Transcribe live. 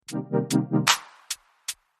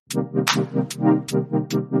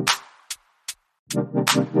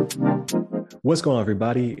What's going on,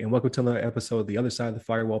 everybody, and welcome to another episode of the Other Side of the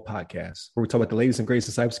Firewall podcast, where we talk about the latest and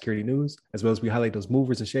greatest in cybersecurity news, as well as we highlight those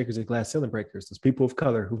movers and shakers and glass ceiling breakers, those people of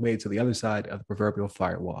color who've made it to the other side of the proverbial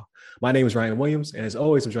firewall. My name is Ryan Williams, and as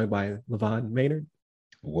always, I'm joined by Levon Maynard.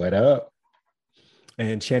 What up?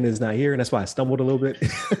 And Shannon is not here, and that's why I stumbled a little bit,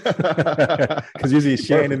 because usually it's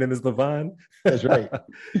Shannon and it's Levon. That's right.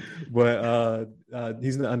 But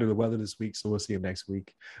he's under the weather this week, so we'll see him next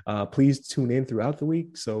week. Please tune in throughout the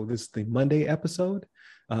week. So this is the Monday episode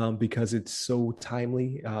because it's so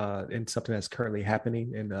timely and something that's currently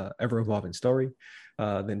happening in an ever-evolving story.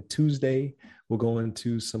 Then Tuesday, we'll go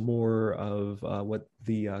into some more of what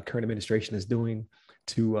the current administration is doing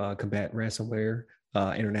to combat ransomware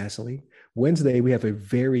internationally. Wednesday, we have a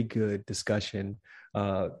very good discussion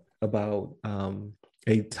about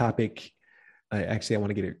a topic. Actually, I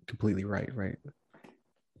want to get it completely right.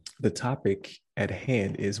 The topic at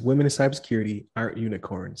hand is women in cybersecurity aren't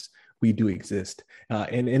unicorns. We do exist.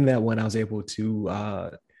 And in that one, I was able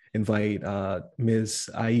to invite Ms.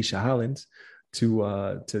 Aisha Hollins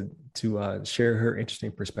to share her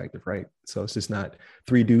interesting perspective, right? So it's just not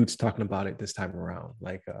three dudes talking about it this time around.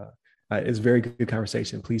 It's a very good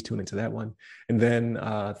conversation. Please tune into that one. And then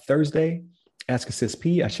Thursday, Ask a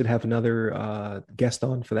CISP. I should have another guest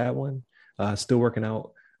on for that one. Still working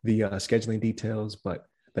out the scheduling details, but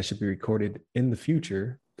that should be recorded in the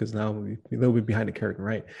future because now we're a little bit behind the curtain,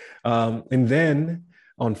 right? And then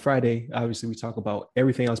on Friday, obviously, we talk about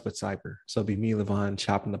everything else but cyber. So it'll be me, Levon,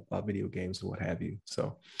 chopping up video games or what have you.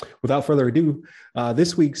 So without further ado,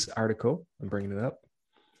 this week's article, I'm bringing it up.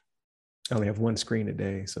 I only have one screen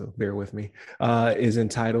today, so bear with me, is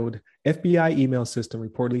entitled FBI Email System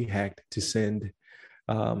Reportedly Hacked to Send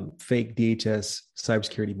Fake DHS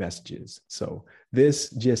Cybersecurity Messages. So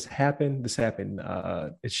this just happened.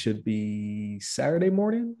 It should be Saturday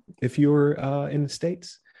morning if you're in the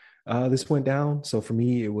States. This went down. So for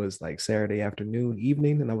me, it was like Saturday afternoon,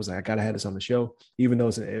 evening, and I was like, I gotta have this on the show, even though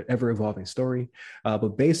it's an ever-evolving story.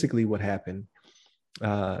 But basically what happened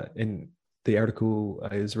in the article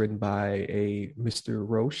is written by a Mr.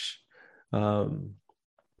 Roche. It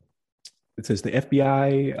says the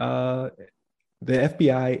FBI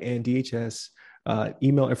and DHS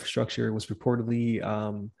email infrastructure was reportedly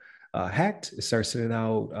hacked. It started sending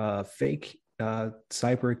out fake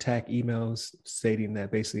cyber attack emails stating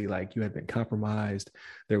that basically like you had been compromised.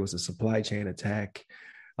 There was a supply chain attack.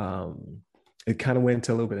 It kind of went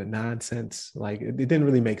into a little bit of nonsense. Like it didn't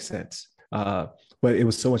really make sense. But it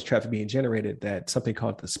was so much traffic being generated that something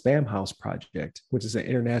called the Spam House Project, which is an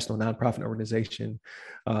international nonprofit organization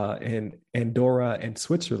in Andorra and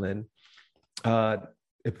Switzerland,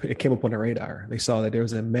 it came up on the radar. They saw that there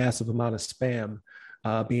was a massive amount of spam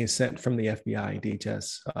being sent from the FBI and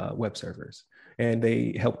DHS web servers, and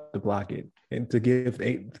they helped to block it and to give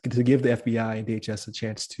the FBI and DHS a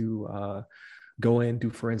chance to go in,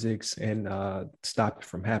 do forensics, and stop it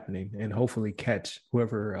from happening, and hopefully catch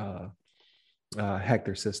whoever hacked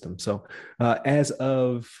their system. So as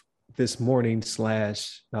of this morning /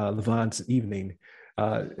 Levon's evening,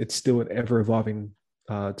 it's still an ever-evolving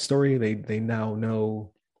story. They now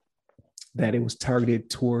know that it was targeted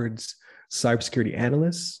towards cybersecurity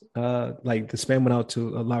analysts. Like the spam went out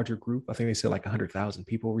to a larger group. I think they said like 100,000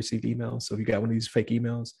 people received emails. So if you got one of these fake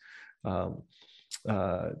emails, the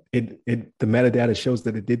metadata shows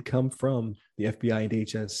that it did come from the FBI and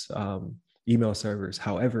DHS email servers.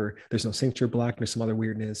 However, there's no signature block. There's some other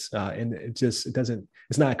weirdness, and it's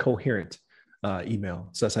not a coherent email.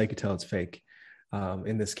 So that's how you can tell it's fake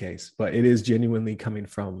in this case. But it is genuinely coming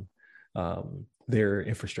from their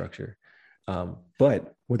infrastructure.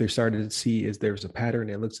 But what they're starting to see is there's a pattern.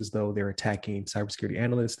 It looks as though they're attacking cybersecurity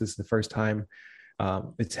analysts. This is the first time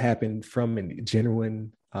it's happened from a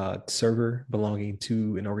genuine server belonging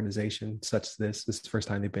to an organization such as this. This is the first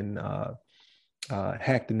time they've been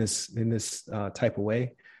hacked in this type of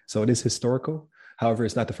way. So it is historical. However,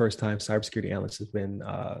 it's not the first time cybersecurity analysts have been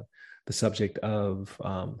the subject of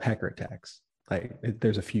hacker attacks.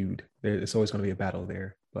 There's a feud. It's always going to be a battle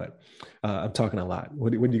there. But I'm talking a lot.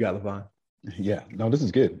 What do you got, Levon? Yeah, no, this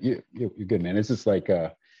is good. You're good, man. It's just like this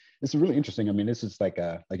is really interesting. I mean, this is like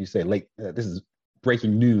you said, this is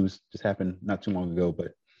breaking news. Just happened not too long ago,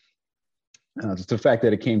 but just the fact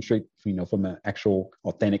that it came straight, from an actual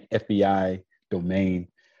authentic FBI domain,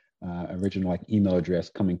 original like email address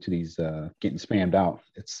coming to these getting spammed out.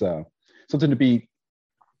 It's something to be,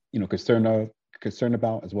 concerned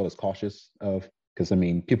about as well as cautious of, because I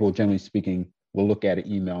mean, people generally speaking will look at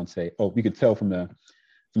an email and say, oh, we could tell from the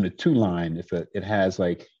to line if it has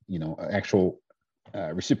like, an actual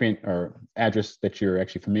recipient or address that you're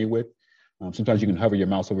actually familiar with, Sometimes you can hover your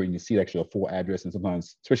mouse over and you see actually a full address, and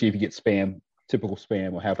sometimes, especially if you get spam, typical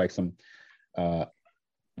spam will have like some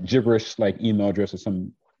gibberish like email address or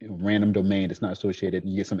some random domain that's not associated,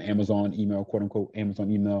 and you get some Amazon email, quote unquote Amazon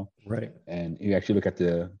email, Right. and you actually look at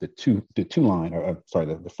the two line, or sorry,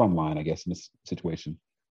 the from line, I guess, in this situation,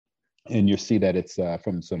 and you'll see that it's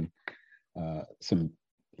from some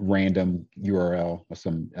random URL or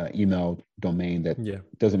some email domain that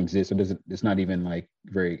doesn't exist, or it's not even like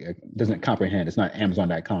doesn't comprehend. It's not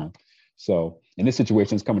Amazon.com. So in this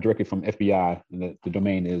situation, it's coming directly from FBI, and the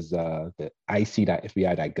domain is the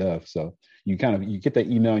ic.fbi.gov. So you get that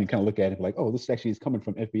email and you kind of look at it like, oh, this actually is coming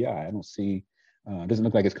from FBI. I don't see, it doesn't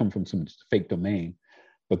look like it's coming from some fake domain.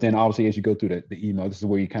 But then obviously, as you go through the email, this is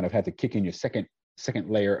where you kind of have to kick in your second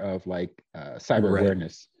layer of like cyber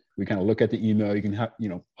awareness. We kind of look at the email. You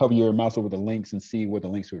can hover your mouse over the links and see where the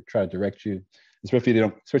links would try to direct you. Especially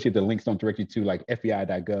if the links don't direct you to like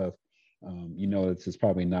FBI.gov. This is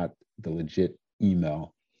probably not the legit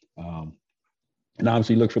email. And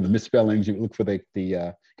obviously, you look for the misspellings. You look for the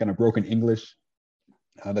kind of broken English.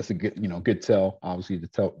 That's a good tell. Obviously,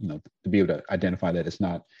 to be able to identify that it's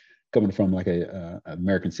not coming from like a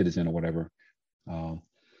American citizen or whatever.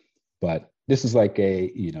 But this is like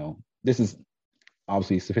this is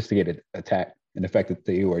obviously a sophisticated attack, and the fact that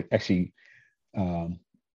they were actually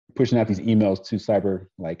pushing out these emails to cyber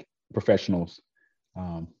like professionals,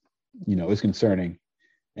 is concerning.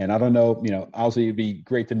 And I don't know, obviously it'd be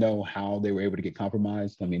great to know how they were able to get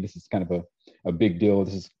compromised. I mean, this is kind of a big deal.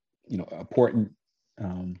 This is, important,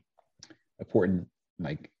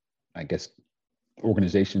 like, I guess,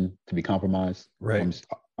 organization to be compromised. Right.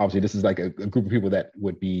 Obviously, this is like a group of people that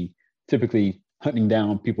would be typically hunting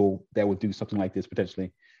down people that would do something like this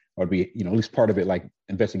potentially, or be, at least part of it, like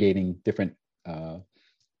investigating different,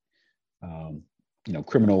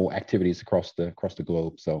 criminal activities across the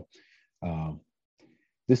globe. So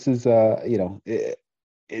this is,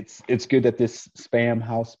 it's good that this Spam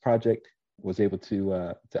House project was able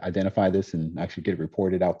to identify this and actually get it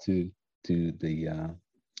reported out to the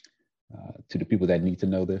people that need to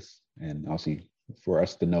know this, and obviously for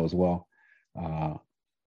us to know as well.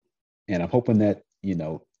 And I'm hoping that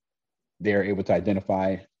they're able to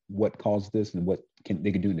identify what caused this and what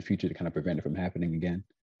they can do in the future to kind of prevent it from happening again.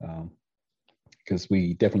 Because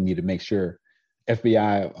we definitely need to make sure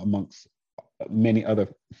FBI, amongst many other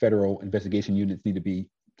federal investigation units, need to be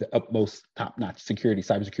the utmost top-notch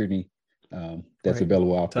cybersecurity that's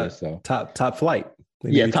available out there. So top flight.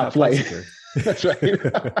 Yeah, top flight. That's right.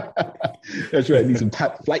 That's right. Need some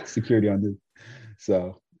top flight security on this.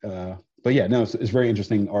 So, but yeah, no, it's a very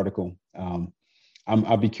interesting article.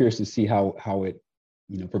 I'll be curious to see how it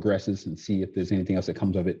progresses and see if there's anything else that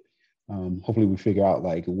comes of it. Hopefully, we figure out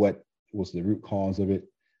like what was the root cause of it.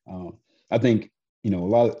 I think a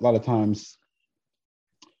lot of times.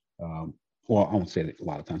 Well, I won't say that a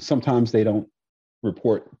lot of times. Sometimes they don't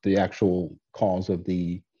report the actual cause of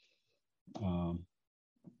the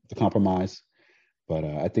compromise, but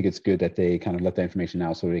I think it's good that they kind of let that information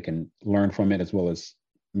out so they can learn from it, as well as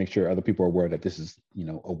make sure other people are aware that this is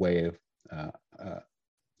a way of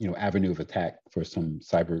avenue of attack for some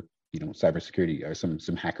cybersecurity or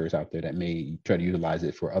some hackers out there that may try to utilize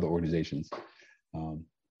it for other organizations.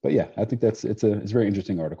 But yeah, I think it's a very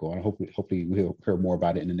interesting article, and hopefully we'll hear more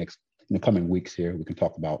about it in the coming weeks. Here we can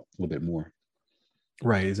talk about a little bit more.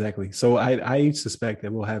 Right, exactly. So I suspect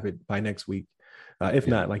that we'll have it by next week. If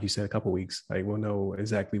not, like you said, a couple of weeks, like we'll know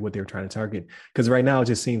exactly what they're trying to target. Because right now it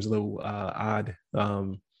just seems a little odd,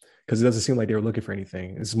 because it doesn't seem like they were looking for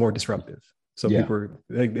anything. It's more disruptive. So people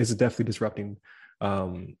this is definitely disrupting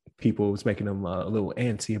people. It's making them a little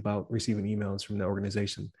antsy about receiving emails from the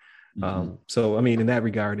organization. Mm-hmm. So, I mean, in that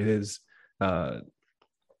regard, it is an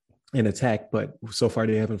attack, but so far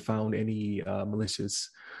they haven't found any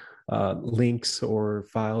malicious links or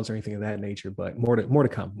files or anything of that nature, but more to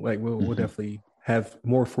come. Like we'll definitely have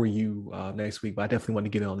more for you next week, but I definitely want to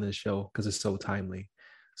get it on this show because it's so timely.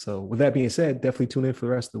 So with that being said, definitely tune in for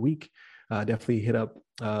the rest of the week. Definitely hit up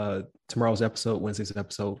tomorrow's episode, Wednesday's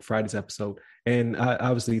episode, Friday's episode, and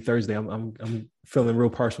obviously Thursday. I'm feeling real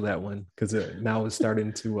partial to that one because now it's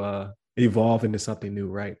starting to evolve into something new,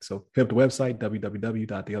 right? So hit up the website,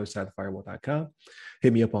 www.theothersideofthefirewall.com.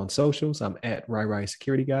 Hit me up on socials. I'm at RyRy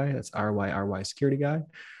Security Guy. That's RYRY Security Guy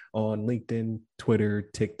on LinkedIn, Twitter,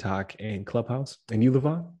 TikTok, and Clubhouse. And you,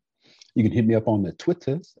 Levon? You can hit me up on the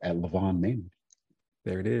Twitters at Levon Maynard.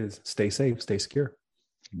 There it is. Stay safe, stay secure.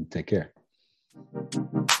 Take care.